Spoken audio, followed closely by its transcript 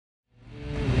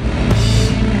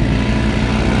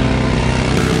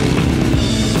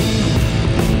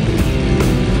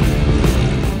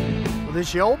This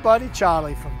is your old buddy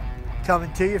Charlie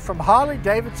coming to you from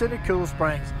Harley-Davidson at Cool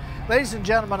Springs. Ladies and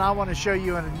gentlemen, I want to show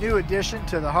you a new addition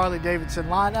to the Harley-Davidson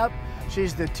lineup.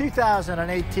 She's the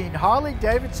 2018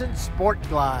 Harley-Davidson Sport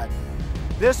Glide.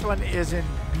 This one is in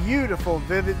beautiful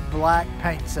vivid black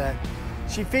paint set.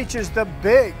 She features the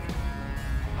big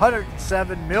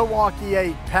 107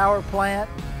 Milwaukee-Eight power plant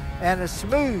and a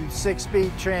smooth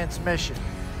 6-speed transmission.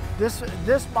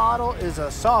 This model is a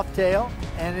Softail,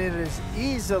 and it is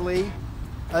easily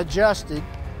adjusted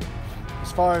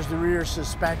as far as the rear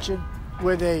suspension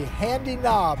with a handy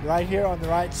knob right here on the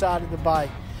right side of the bike.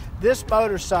 This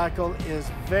motorcycle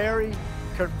is very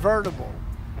convertible.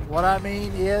 What I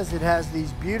mean is it has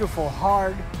these beautiful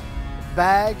hard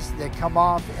bags that come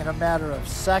off in a matter of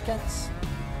seconds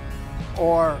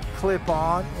or clip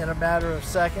on in a matter of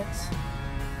seconds.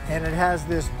 And it has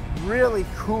this really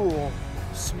cool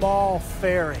small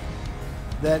fairing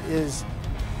that is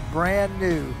brand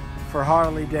new for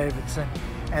Harley-Davidson.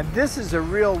 And this is a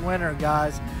real winner,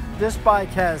 guys. This bike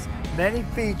has many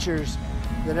features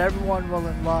that everyone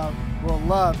will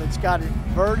love. It's got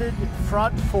inverted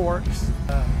front forks,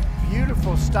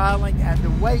 beautiful styling, and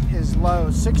the weight is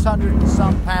low, 600 and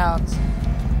some pounds,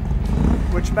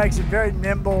 which makes it very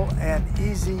nimble and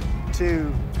easy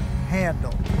to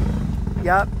handle.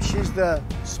 Yep, she's the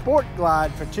Sport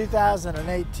Glide for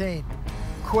 2018.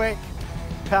 Quick,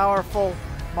 powerful,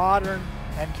 modern,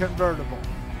 and convertible.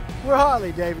 We're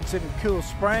Harley-Davidson in Cool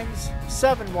Springs,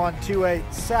 7128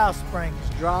 South Springs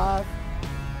Drive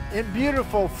in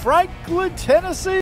beautiful Franklin, Tennessee.